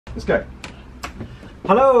Let's go.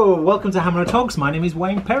 Hello, welcome to Hammer & Togs. My name is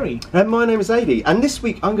Wayne Perry. And my name is Adi, and this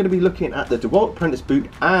week I'm going to be looking at the DeWalt Apprentice boot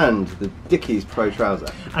and the Dickies Pro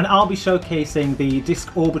Trouser. And I'll be showcasing the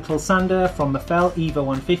disc orbital sander from Mafell EVO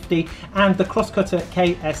 150 and the Crosscutter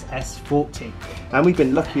KSS 40. And we've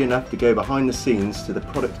been lucky enough to go behind the scenes to the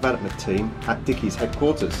product development team at Dickies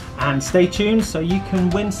headquarters. And stay tuned so you can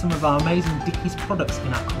win some of our amazing Dickies products in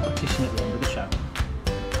our competition at the end of the show.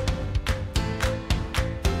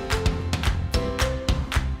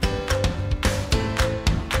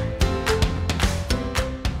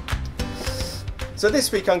 So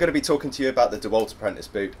this week I'm going to be talking to you about the DeWalt Apprentice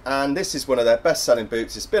boot, and this is one of their best selling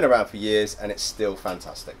boots. It's been around for years and it's still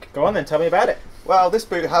fantastic. Go on then, tell me about it. Well, this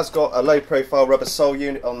boot has got a low profile rubber sole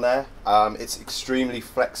unit on there. It's extremely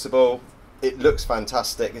flexible. It looks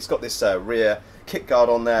fantastic. It's got this rear kick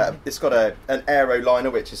guard on there. It's got an aero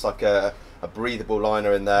liner, which is like a breathable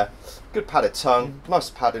liner in there. Good padded tongue,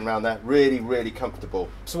 nice padding around there. Really, really comfortable.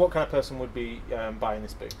 So what kind of person would be buying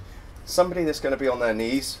this boot? Somebody that's going to be on their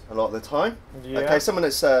knees a lot of the time. Yeah. Okay, someone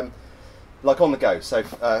that's like on the go. So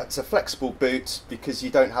it's a flexible boot because you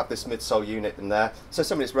don't have this midsole unit in there. So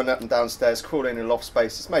somebody that's running up and downstairs, crawling in loft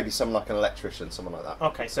spaces, maybe someone like an electrician, someone like that.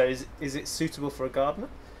 Okay, so is it suitable for a gardener?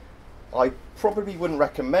 I probably wouldn't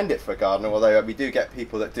recommend it for a gardener, although we do get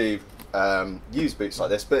people that do use boots like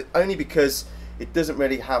this, but only because it doesn't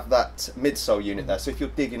really have that midsole unit there. So if you're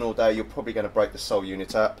digging all day, you're probably going to break the sole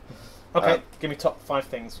unit up. Okay, give me top 5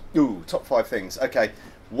 things. Ooh, top 5 things. Okay,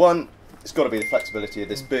 one, it's got to be the flexibility of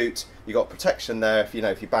this boot. You got protection there if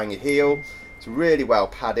you bang your heel. It's really well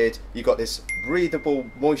padded. You got this breathable,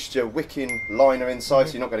 moisture wicking liner inside,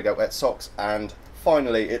 so you're not going to get wet socks. And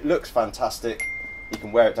finally, it looks fantastic. You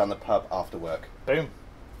can wear it down the pub after work. Boom.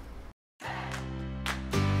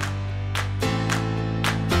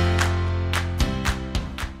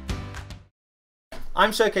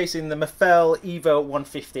 I'm showcasing the Mafell EVO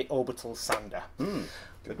 150 Orbital Sander.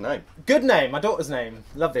 Good name. Good name, my daughter's name.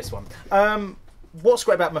 Love this one. What's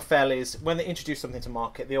great about Mafell is when they introduce something to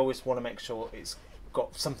market, they always want to make sure it's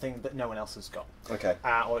got something that no one else has got. Okay.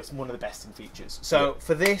 Or it's one of the best in features. So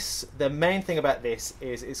for this, the main thing about this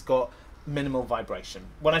is it's got minimal vibration.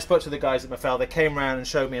 When I spoke to the guys at Mafell, they came around and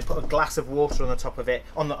showed me and put a glass of water on the top of it,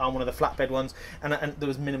 on one of the flatbed ones, and there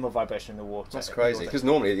was minimal vibration in the water. That's crazy, because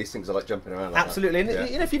normally these things are like jumping around like Absolutely,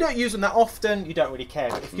 that. And if you don't use them that often, you don't really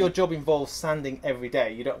care. But if your job involves sanding every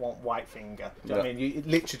day, you don't want white finger. Do you know what I mean? You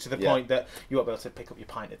literally to the point that you won't be able to pick up your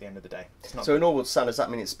pint at the end of the day. It's not so an orbital sander, does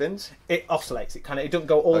that mean it spins? It oscillates. It doesn't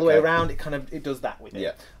go all the way around. It does that with it.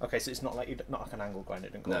 Yeah. Okay, so it's not like an angle grinder.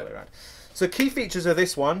 It doesn't go all the way around. So key features of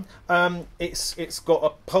this one, it's got a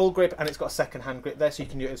pole grip and it's got a second hand grip there, so you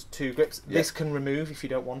can use it as 2 grips. Yeah. This can remove if you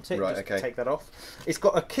don't want it. Just take that off. It's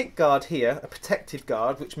got a kick guard here, a protective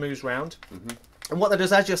guard which moves round. And what that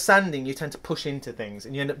does, as you're sanding, you tend to push into things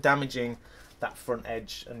and you end up damaging that front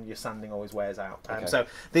edge, and your sanding always wears out. So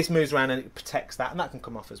this moves around and it protects that, and that can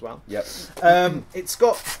come off as well. Yep. It's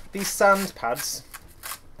got these sand pads,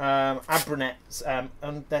 abronets,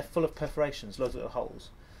 and they're full of perforations, loads of little holes.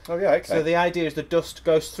 Oh yeah, okay. So the idea is the dust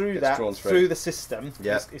goes through through the system.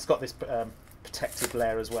 Yeah. It's got this protective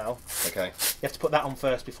layer as well. Okay. You have to put that on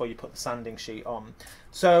first before you put the sanding sheet on.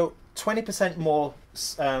 So 20% more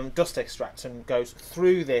dust extraction goes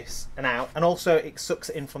through this and out, and also it sucks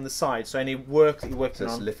it in from the side. So any work that you're working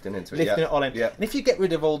on, lifting into it all in. And if you get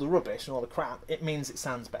rid of all the rubbish and all the crap, it means it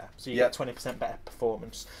sounds better. So you get 20% better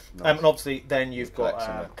performance. Nice. And obviously then you've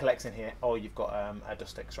got collects in here, or you've got a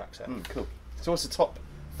dust extractor. Cool. So what's the top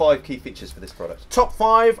 5 key features for this product? Top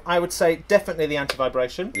 5, I would say definitely the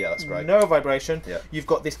anti-vibration. Yeah, that's great. No vibration. Yeah. You've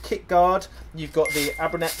got this kick guard, you've got the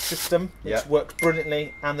abronet system, which works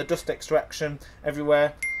brilliantly, and the dust extraction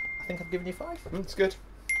everywhere. I think I've given you 5. That's good.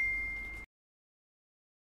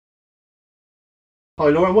 Hi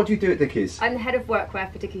Lauren, what do you do at Dickies? I'm the head of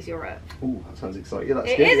workwear for Dickies Europe. Oh, that sounds exciting. Yeah, that's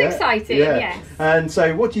It good. is exciting, yes. And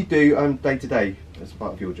so what do you do day to day as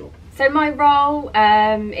part of your job? So my role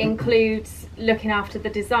includes looking after the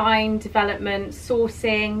design, development,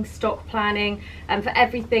 sourcing, stock planning, and for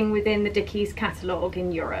everything within the Dickies catalogue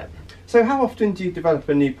in Europe. So how often do you develop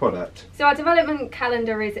a new product? So our development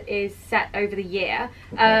calendar is set over the year,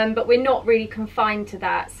 but we're not really confined to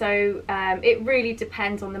that. So it really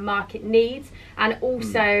depends on the market needs and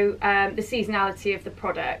also the seasonality of the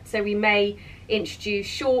product. So we may introduce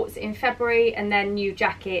shorts in February and then new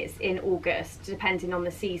jackets in August, depending on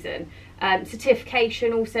the season.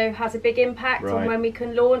 Certification also has a big impact on when we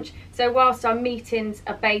can launch. So whilst our meetings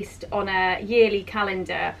are based on a yearly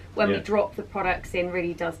calendar, when we drop the products in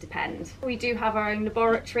really does depend. We do have our own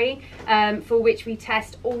laboratory for which we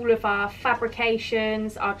test all of our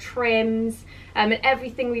fabrications, our trims, and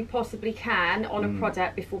everything we possibly can on a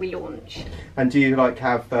product before we launch. And do you like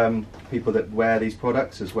have people that wear these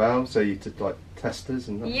products as well? So you like testers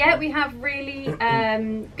and that? Yeah, we have really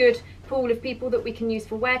good pool of people that we can use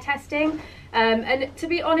for wear testing. And to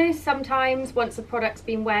be honest, sometimes once a product's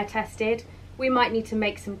been wear tested, we might need to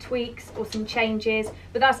make some tweaks or some changes,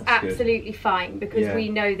 but that's absolutely fine, because we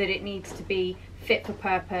know that it needs to be fit for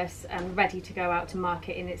purpose and ready to go out to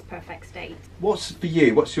market in its perfect state. What's for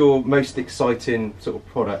you? What's your most exciting sort of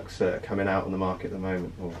products that are coming out on the market at the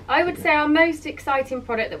moment? I would say our most exciting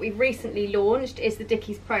product that we've recently launched is the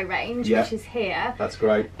Dickies Pro range, which is here. That's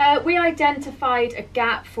great. We identified a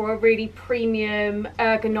gap for a really premium,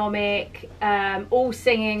 ergonomic, all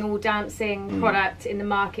singing, all dancing product in the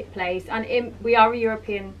marketplace, and we are a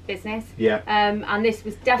European business. And this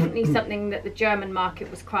was definitely something that the German market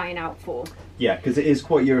was crying out for. Yeah, because it is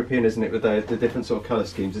quite European, isn't it, with the different sort of colour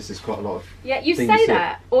schemes. This is quite a lot of... Yeah, you say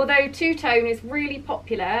that, although two-tone is really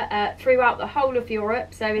popular throughout the whole of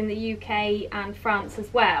Europe, so in the UK and France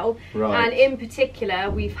as well. Right. And in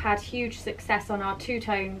particular, we've had huge success on our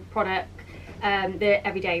two-tone product, the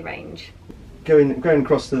everyday range. Going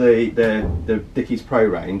across to the Dickies Pro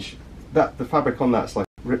range, the fabric on that's like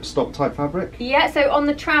ripstop type fabric? Yeah, so on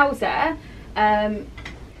the trouser,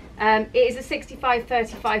 it is a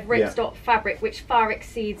 65-35 ripstop fabric, which far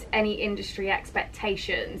exceeds any industry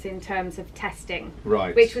expectations in terms of testing,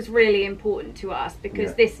 which was really important to us,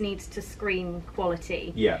 because this needs to scream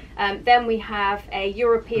quality. Then we have a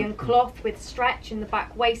European cloth with stretch in the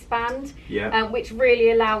back waistband, which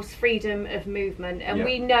really allows freedom of movement, and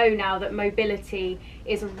we know now that mobility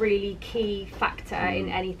is a really key factor in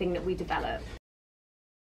anything that we develop.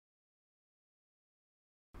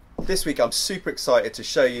 This week I'm super excited to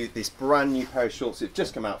show you this brand new pair of shorts that have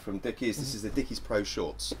just come out from Dickies. This is the Dickies Pro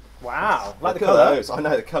shorts. Wow, like the colour. I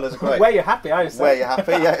know, the colours are great. Where you're happy, I would say. Where you're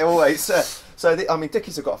happy, yeah, always. I mean,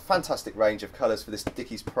 Dickies have got a fantastic range of colours for this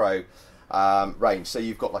Dickies Pro range. So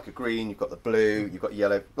you've got like a green, you've got the blue, you've got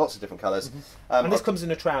yellow, lots of different colours. And this comes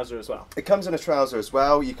in a trouser as well? It comes in a trouser as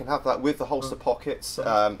well. You can have that with the holster pockets,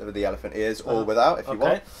 with the elephant ears, or without if you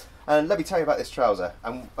want. And let me tell you about this trouser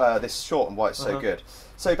and this short and why it's so good.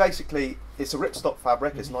 So basically, it's a ripstop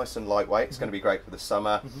fabric. It's nice and lightweight. It's going to be great for the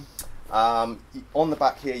summer. On the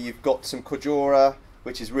back here, you've got some Cordura,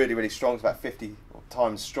 which is really, really strong. It's about 50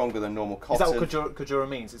 times stronger than normal cotton. Is that what Cordura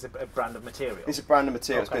means? It's a brand of material? It's a brand of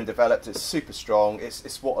material. It's been developed. It's super strong.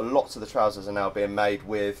 It's what lots of the trousers are now being made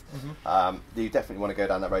with. You definitely want to go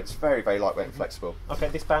down that road. It's very, very lightweight and flexible. Okay,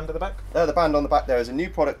 this band at the back? The band on the back there is a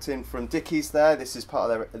new product in from Dickies there. This is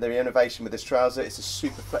part of their innovation with this trouser. It's a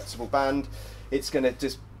super flexible band. It's going to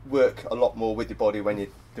just work a lot more with your body when you're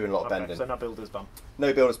doing a lot of bending. So no builder's bum?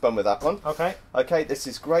 No builder's bum with that one. Okay, this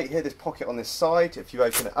is great here. This pocket on this side, if you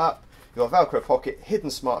open it up, you've got a Velcro pocket, hidden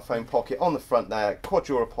smartphone pocket on the front there,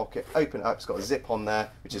 Quadura pocket, open it up, it's got a zip on there,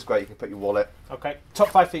 which is great, you can put your wallet. Okay, top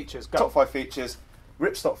 5 features, go. Top 5 features,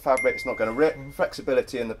 ripstop fabric, it's not going to rip,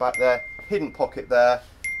 flexibility in the back there, hidden pocket there.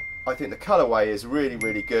 I think the colourway is really,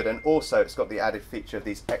 really good, and also it's got the added feature of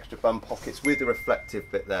these extra bum pockets with the reflective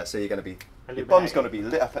bit there, so you're going to be, your bum's going to be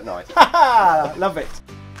lit up at night. Love it.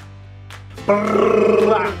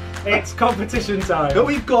 It's competition time. But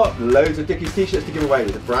we've got loads of Dickies t-shirts to give away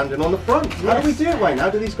with the branding on the front. How do we do it, Wayne?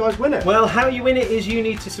 How do these guys win it? Well, how you win it is you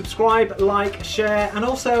need to subscribe, like, share, and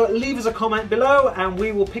also leave us a comment below, and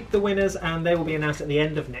we will pick the winners, and they will be announced at the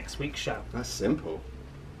end of next week's show. That's simple.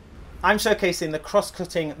 I'm showcasing the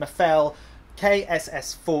cross-cutting Mafel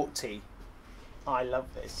KSS40. I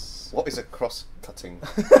love this. What is a cross-cutting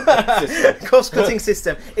system? Cross-cutting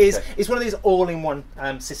system is one of these all-in-one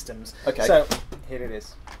systems. Okay. So here it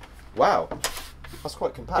is. Wow, that's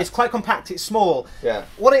quite compact. It's quite compact. It's small. Yeah.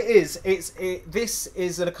 What it is, this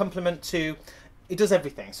is a complement to. It does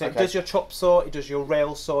everything. So it does your chop saw, it does your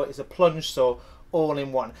rail saw, it's a plunge saw, all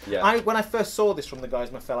in one. Yeah. When I first saw this from the guys,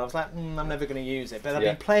 Mafel, I was like, I'm never going to use it. But I've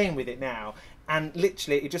been playing with it now, and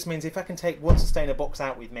literally it just means if I can take one sustainer box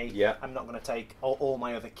out with me, I'm not going to take all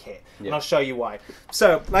my other kit. And I'll show you why.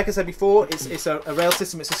 So, like I said before, it's a rail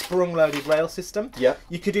system. It's a sprung-loaded rail system. Yeah.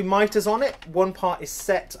 You could do miters on it. One part is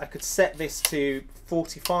set. I could set this to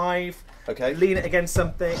 45. Okay. Lean it against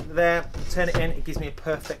something there, turn it in, it gives me a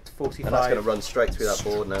perfect 45. And that's going to run straight through that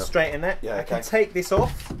board now. Straight in there. Yeah, I can take this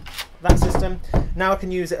off, that system. Now I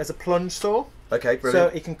can use it as a plunge saw. Okay,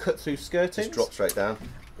 brilliant. So it can cut through skirting. Just drop straight down.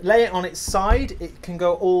 Lay it on its side, it can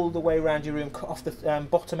go all the way around your room, cut off the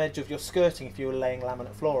bottom edge of your skirting if you were laying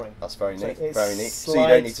laminate flooring. That's very neat, very neat. So you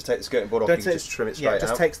don't need to take the skirting board off, you can just trim it straight out. Yeah, it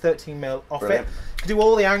just takes 13mm off it. You can do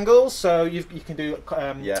all the angles, so you can do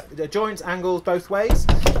the joints, angles both ways.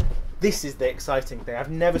 This is the exciting thing. I've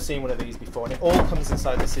never seen one of these before, and it all comes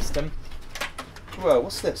inside the system. Well,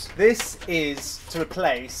 what's this? This is to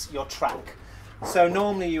replace your track. So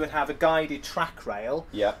normally you would have a guided track rail.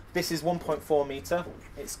 Yeah. This is 1.4 metre.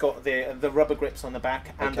 It's got the rubber grips on the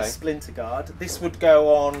back and the splinter guard. This would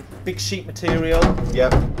go on big sheet material. Yeah.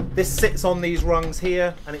 This sits on these rungs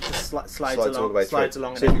here, and it just slides along. All the way slides through.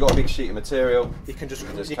 along. So if you've got a big sheet of material, you can just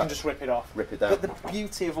rip it off. Rip it down. But the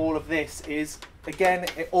beauty of all of this is, again,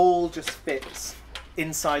 it all just fits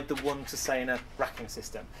inside the one Tosena racking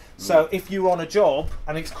system. So if you're on a job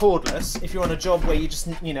and it's cordless, if you're on a job where you just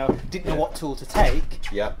didn't know what tool to take,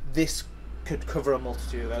 this could cover a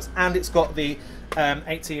multitude of those. And it's got the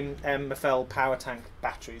 18 MFL power tank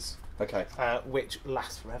batteries. Okay. Which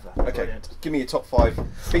lasts forever. Okay. Brilliant. Give me your top 5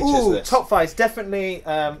 features of this. Top 5 is definitely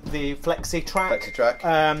the Flexi track. Flexi track.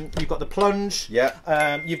 You've got the plunge.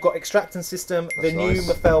 Yeah. You've got extracting system. That's the new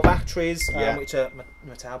Mafel batteries, which are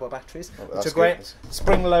Metabo batteries, which are great. Good.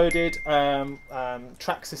 Spring loaded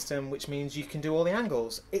track system, which means you can do all the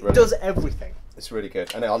angles. It does everything. It's really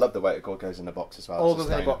good, and I love the way it goes in the box as well. All goes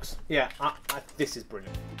in the box. Yeah. This is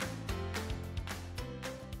brilliant.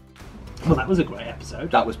 Well, that was a great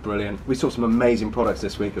episode. That was brilliant. We saw some amazing products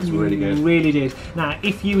this week. It was really good. Really did. Now,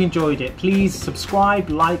 if you enjoyed it, please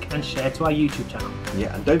subscribe, like and share to our YouTube channel.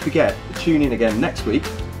 Yeah, and don't forget to tune in again next week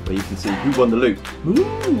where you can see who won the loop.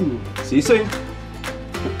 Ooh. See you soon. Is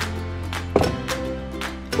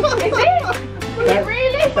it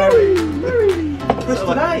really? Very. Just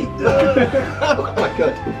today. Oh my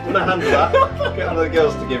god. Want to handle that? Get one of the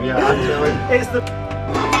girls to give you a hand, shall we? It's the...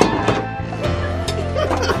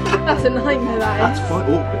 That's a nightmare, that is. That's quite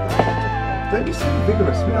awkward. Don't be so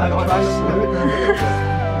vigorous.